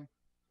a time.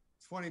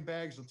 20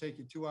 bags will take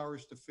you 2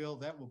 hours to fill.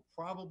 That will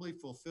probably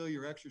fulfill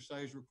your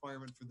exercise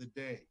requirement for the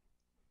day.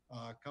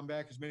 Come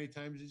back as many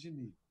times as you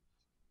need.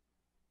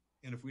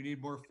 And if we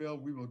need more fill,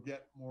 we will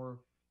get more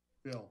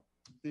fill.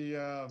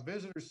 The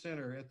visitor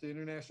center at the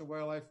International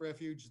Wildlife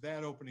Refuge,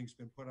 that opening's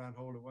been put on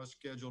hold. It was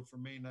scheduled for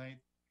May 9th.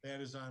 That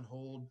is on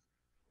hold.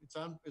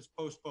 It's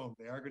postponed.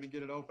 They are going to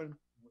get it open,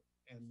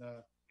 and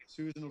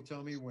Susan will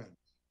tell me when.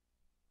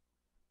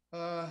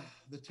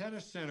 The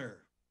tennis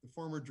center, the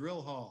former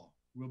drill hall,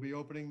 we'll be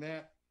opening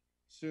that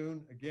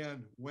soon.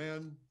 Again,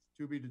 when,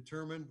 to be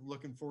determined.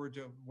 Looking forward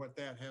to what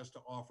that has to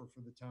offer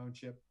for the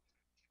township.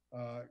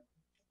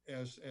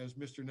 As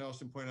Mr.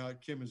 Nelson pointed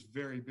out, Kim is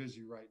very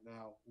busy right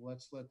now.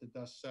 Let's let the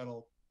dust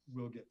settle.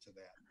 We'll get to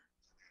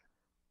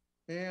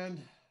that.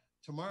 And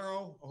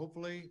tomorrow,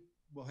 hopefully,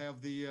 we'll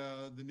have the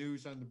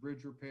news on the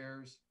bridge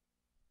repairs.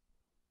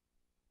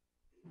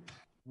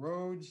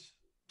 Roads,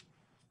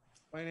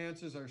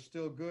 finances are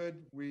still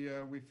good. We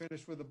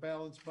finished with a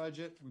balanced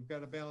budget. We've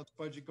got a balanced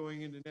budget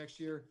going into next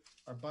year.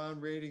 Our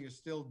bond rating is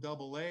still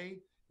AA,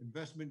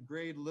 investment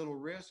grade, little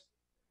risk.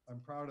 I'm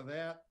proud of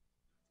that.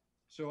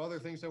 So other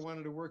things I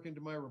wanted to work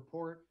into my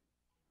report.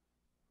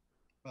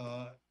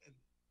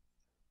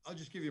 I'll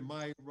just give you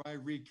my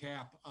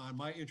recap on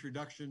my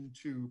introduction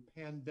to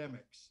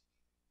pandemics.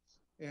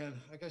 And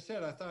like I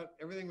said, I thought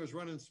everything was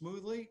running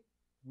smoothly.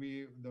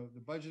 The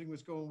budgeting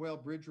was going well,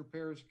 bridge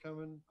repairs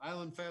coming,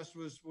 Island Fest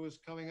was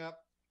coming up,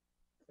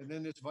 and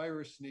then this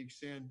virus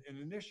sneaks in. And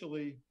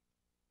initially,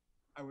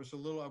 I was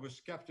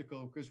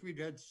skeptical because we'd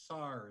had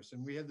SARS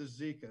and we had the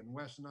Zika and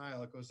West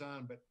Nile, it goes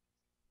on. But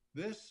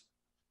this,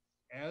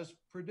 as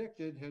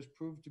predicted, has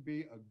proved to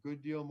be a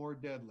good deal more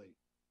deadly.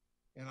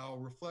 And I'll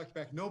reflect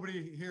back.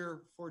 Nobody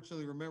here,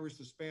 fortunately, remembers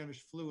the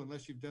Spanish flu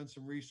unless you've done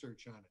some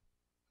research on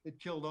it. It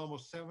killed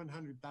almost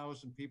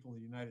 700,000 people in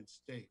the United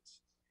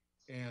States.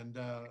 And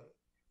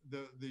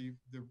the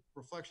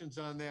reflections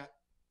on that,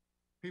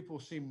 people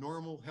seemed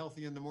normal,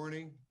 healthy in the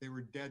morning. They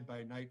were dead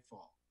by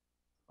nightfall.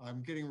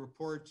 I'm getting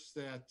reports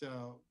that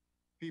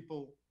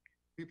people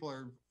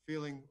are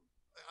feeling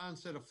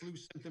onset of flu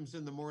symptoms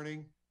in the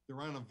morning. They're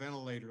on a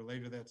ventilator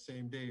later that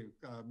same day.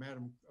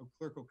 Madam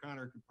Clerk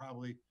O'Connor could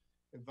probably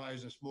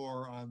advise us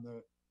more on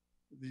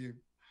the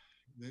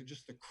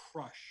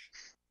crush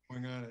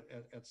going on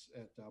at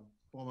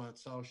Beaumont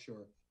South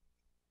Shore.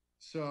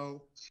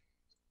 So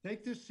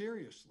take this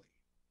seriously.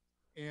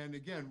 And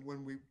again,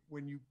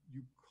 when you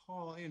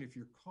call in, if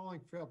you're calling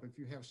for help, if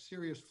you have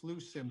serious flu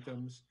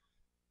symptoms,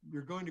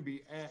 you're going to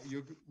be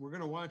we're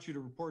going to want you to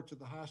report to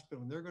the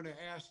hospital, and they're going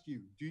to ask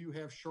you, do you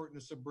have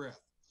shortness of breath?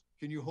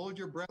 Can you hold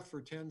your breath for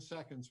 10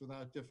 seconds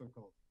without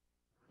difficulty?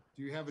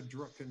 Do you have a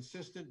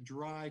consistent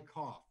dry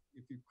cough?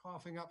 If you're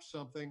coughing up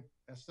something,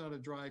 that's not a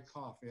dry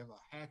cough. You have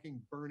a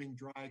hacking, burning,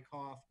 dry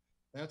cough,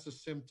 that's a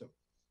symptom.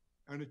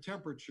 And a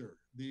temperature,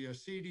 the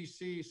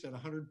CDC said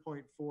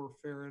 100.4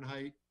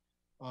 Fahrenheit.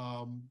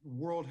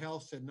 World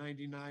Health said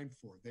 99.4.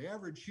 The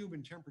average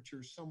human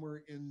temperature is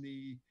somewhere in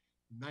the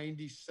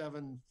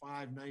 97.5,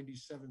 97.6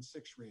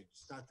 range.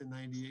 It's not the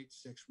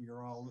 98.6 we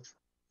are all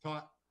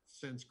taught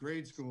since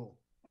grade school.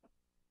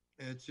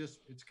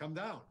 It's come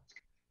down.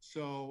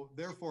 So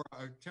therefore,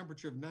 a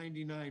temperature of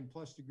 99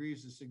 plus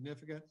degrees is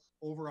significant.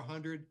 Over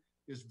 100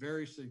 is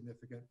very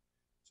significant.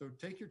 So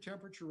take your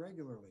temperature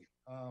regularly.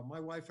 My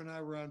wife and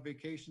I were on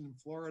vacation in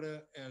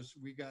Florida as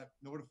we got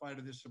notified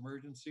of this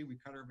emergency. We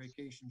cut our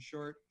vacation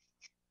short,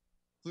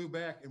 flew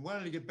back and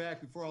wanted to get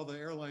back before all the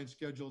airline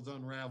schedules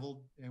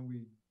unraveled. And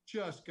we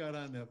just got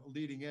on the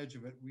leading edge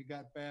of it. We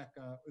got back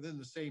within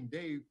the same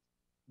day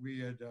we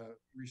had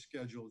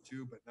rescheduled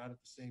too, but not at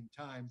the same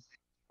time.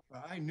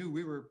 I knew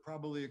we were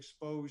probably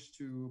exposed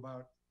to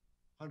about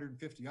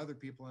 150 other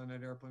people on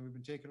that airplane. We've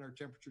been taking our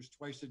temperatures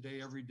twice a day,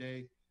 every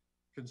day,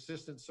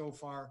 consistent so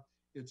far.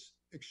 It's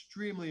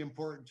extremely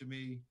important to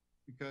me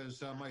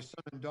because my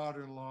son and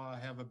daughter-in-law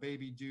have a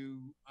baby due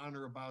on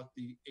or about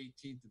the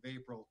 18th of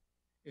April.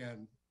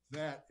 And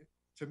that,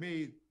 to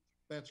me,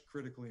 that's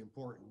critically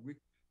important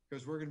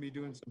because we're going to be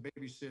doing some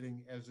babysitting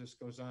as this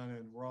goes on,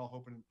 and we're all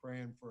hoping and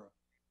praying for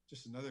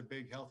just another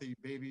big, healthy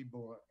baby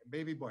boy.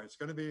 It's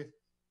going to be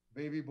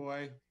baby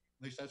boy.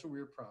 At least that's what we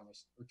were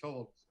promised or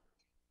told.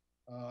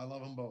 I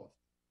love them both.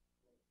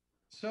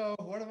 So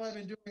what have I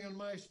been doing in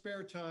my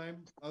spare time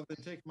other than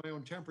taking my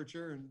own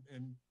temperature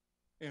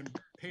and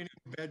painting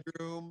the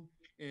bedroom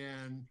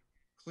and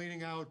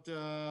cleaning out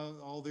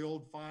all the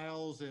old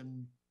files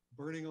and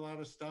burning a lot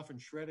of stuff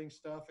and shredding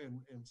stuff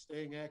and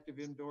staying active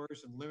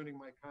indoors and limiting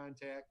my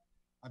contact.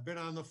 I've been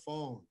on the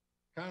phone,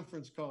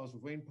 conference calls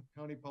with Wayne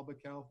County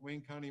Public Health,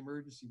 Wayne County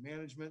Emergency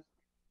Management,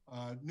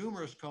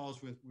 numerous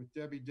calls with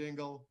Debbie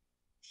Dingle.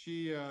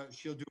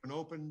 She'll do an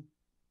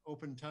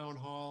open town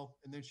hall,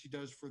 and then she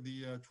does for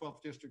the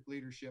 12th district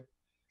leadership.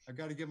 I've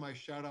got to give my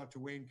shout out to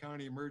Wayne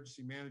County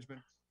Emergency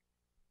Management.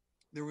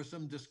 There was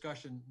some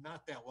discussion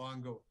not that long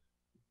ago.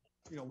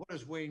 What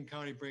does Wayne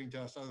County bring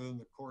to us other than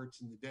the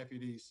courts and the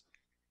deputies?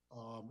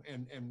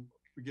 And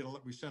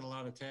we send a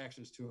lot of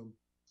taxes to them.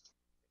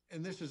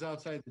 And this is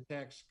outside the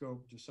tax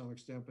scope to some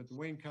extent, but the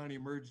Wayne County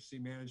Emergency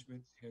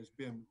Management has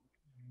been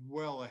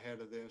well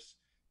ahead of this,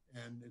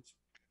 and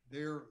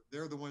they're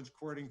the ones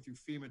courting through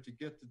FEMA to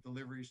get the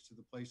deliveries to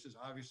the places.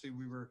 Obviously,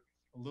 we were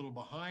a little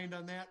behind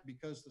on that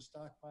because the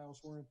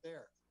stockpiles weren't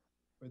there.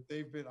 But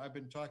I've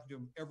been talking to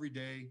them every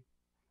day,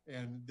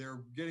 and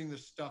they're getting the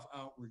stuff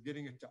out. We're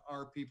getting it to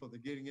our people. They're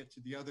getting it to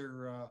the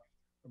other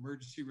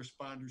emergency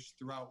responders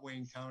throughout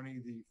Wayne County,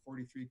 the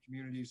 43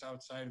 communities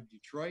outside of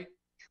Detroit.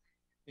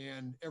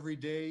 And every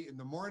day in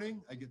the morning,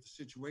 I get the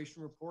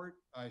situation report.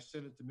 I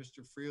send it to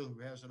Mr. Friel, who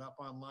has it up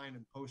online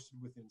and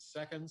posted within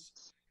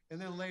seconds.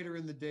 And then later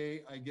in the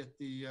day, I get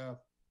the,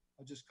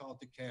 I'll just call it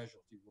the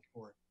casualty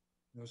report.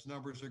 Those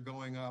numbers are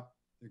going up.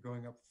 They're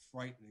going up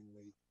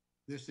frighteningly.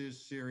 This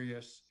is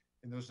serious,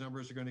 and those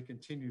numbers are going to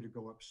continue to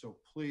go up. So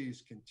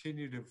please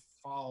continue to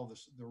follow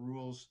the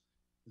rules,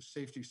 the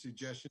safety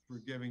suggestions we're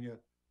giving you.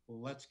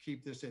 Let's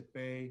keep this at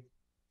bay.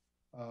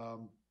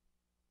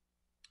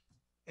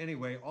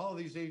 Anyway, all of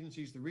these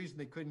agencies, the reason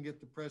they couldn't get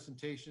the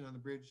presentation on the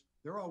bridge,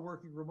 they're all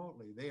working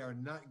remotely. They are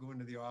not going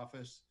to the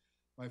office.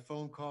 My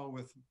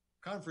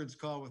conference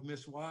call with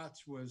Miss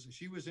Watts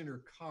she was in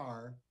her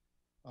car.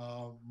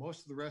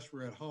 Most of the rest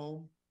were at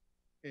home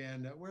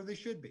and where they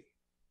should be.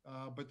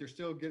 But they're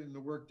still getting the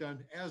work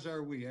done, as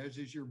are we, as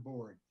is your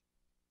board.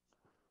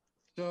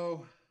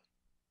 So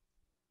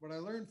what I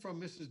learned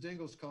from Mrs.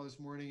 Dingle's call this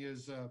morning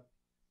is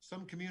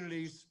some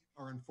communities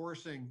are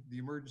enforcing the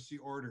emergency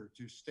order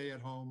to stay at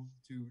home,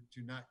 to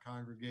not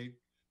congregate.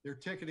 They're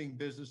ticketing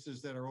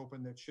businesses that are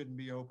open that shouldn't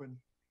be open.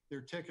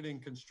 They're ticketing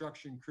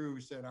construction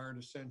crews that aren't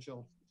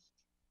essential.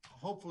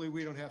 Hopefully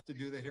we don't have to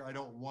do that here. I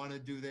don't want to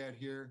do that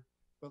here,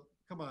 but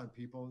come on,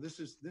 people. This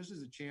is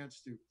a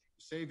chance to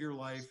save your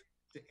life,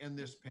 to end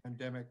this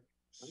pandemic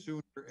as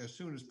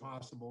soon as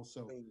possible.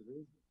 So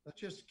let's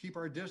just keep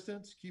our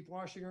distance, keep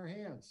washing our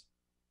hands.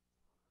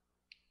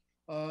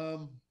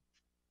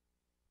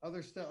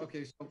 Other stuff.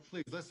 Okay, so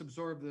please, let's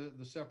absorb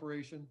the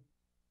separation.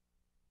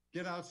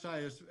 Get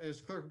outside,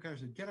 as Clerk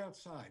said, get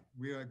outside.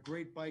 We have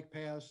great bike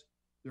paths.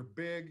 They're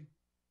big.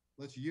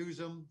 Let's use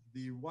them.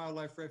 The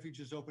wildlife refuge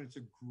is open. It's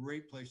a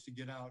great place to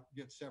get out,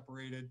 get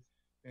separated,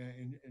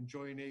 and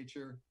enjoy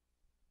nature.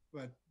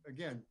 But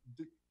again,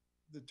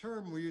 the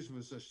term we used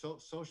was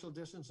social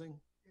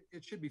distancing.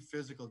 It should be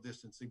physical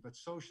distancing, but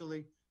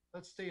socially,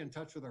 let's stay in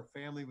touch with our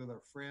family, with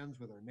our friends,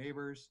 with our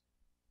neighbors.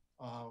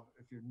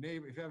 If you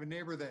have a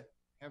neighbor that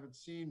haven't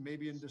seen,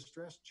 maybe in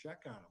distress,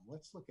 check on them.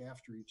 Let's look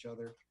after each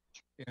other,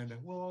 and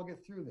we'll all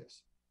get through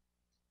this.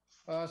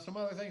 Some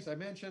other things I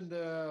mentioned,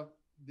 the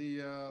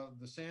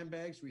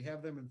sandbags, we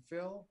have them in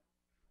fill,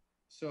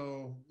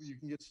 so you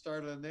can get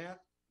started on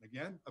that.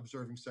 Again,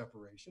 observing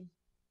separation.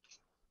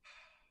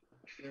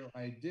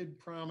 I did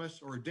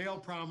promise, or Dale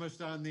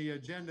promised on the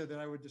agenda, that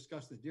I would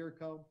discuss the deer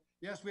cull.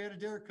 Yes, we had a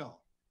deer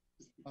cull.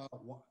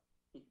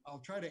 I'll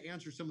try to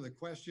answer some of the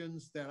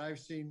questions that I've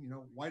seen.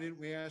 Why didn't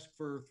we ask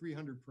for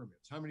 300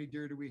 permits? How many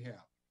deer do we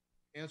have?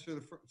 Answer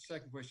the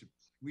second question.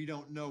 We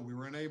don't know. We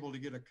were unable to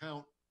get a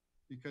count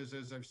because,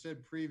 as I've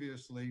said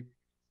previously,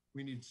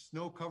 we need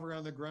snow cover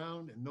on the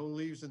ground and no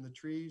leaves in the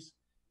trees.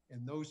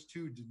 And those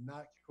two did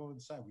not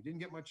coincide. We didn't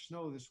get much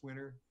snow this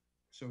winter,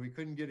 so we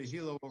couldn't get a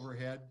helo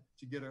overhead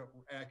to get an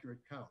accurate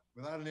count.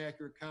 Without an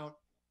accurate count,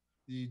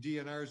 the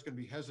DNR is going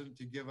to be hesitant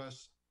to give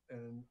us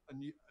an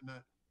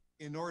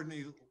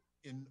inordinately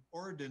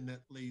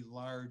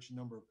large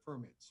number of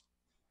permits.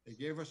 They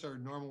gave us our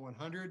normal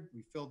 100.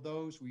 We filled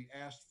those. We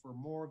asked for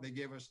more. They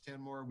gave us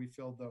 10 more. We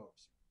filled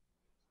those.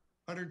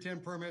 110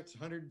 permits,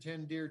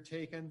 110 deer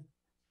taken.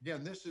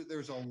 Again,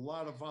 there's a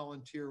lot of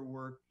volunteer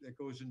work that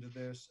goes into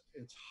this.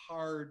 It's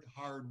hard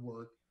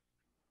work.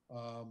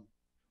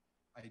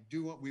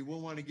 We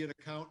will want to get a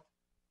count.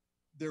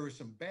 There was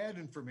some bad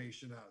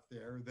information out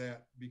there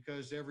that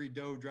because every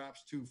doe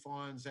drops 2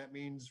 fawns, that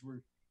means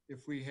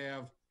if we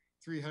have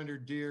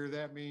 300 deer,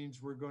 that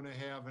means we're going to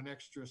have an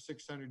extra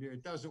 600 deer.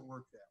 It doesn't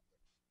work that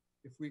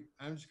way.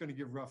 I'm just going to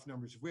give rough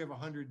numbers. If we have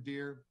 100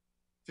 deer,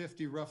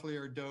 50 roughly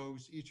are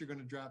does. Each are going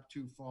to drop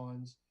 2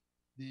 fawns.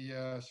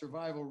 The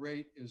survival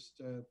rate is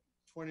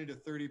 20 to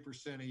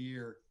 30% a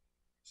year.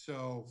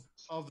 So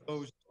of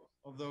those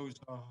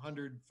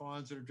 100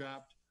 fawns that are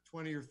dropped,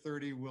 20 or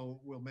 30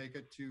 will make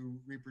it to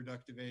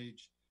reproductive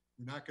age.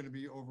 We're not going to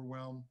be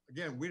overwhelmed.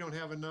 Again, we don't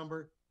have a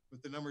number,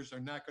 but the numbers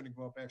are not going to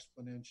go up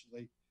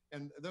exponentially.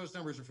 And those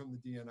numbers are from the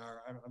DNR.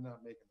 I'm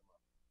not making them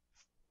up.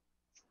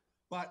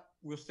 But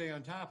we'll stay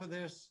on top of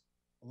this.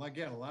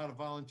 Again, a lot of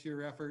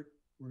volunteer effort.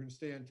 We're going to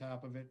stay on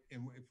top of it.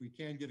 And if we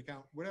can get a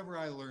count, whatever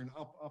I learn,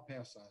 I'll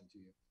pass on to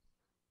you.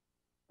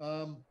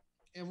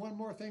 And one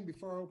more thing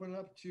before I open it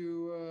up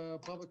to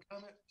public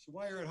comment. So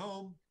while you're at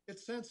home,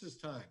 it's census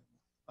time.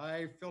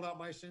 I filled out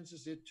my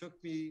census. It took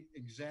me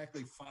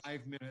exactly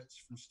 5 minutes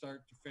from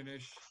start to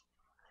finish.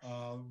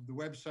 The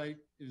website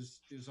is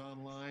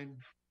online.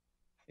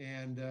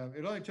 And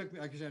it only took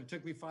me, like I said, it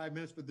took me 5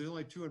 minutes, but there's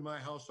only 2 in my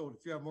household.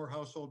 If you have more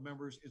household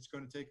members, it's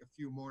going to take a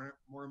few more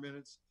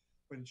minutes,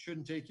 but it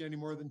shouldn't take you any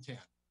more than 10.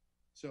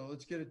 So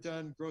let's get it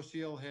done. Grosse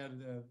had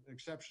an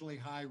exceptionally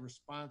high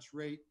response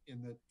rate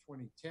in the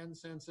 2010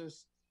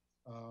 census.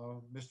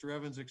 Mr.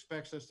 Evans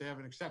expects us to have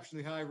an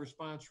exceptionally high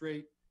response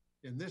rate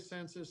in this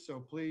census. So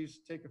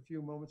please take a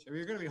few moments.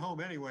 You're going to be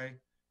home anyway.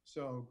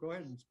 So go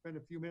ahead and spend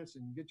a few minutes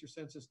and get your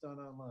census done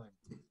online.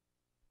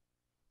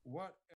 What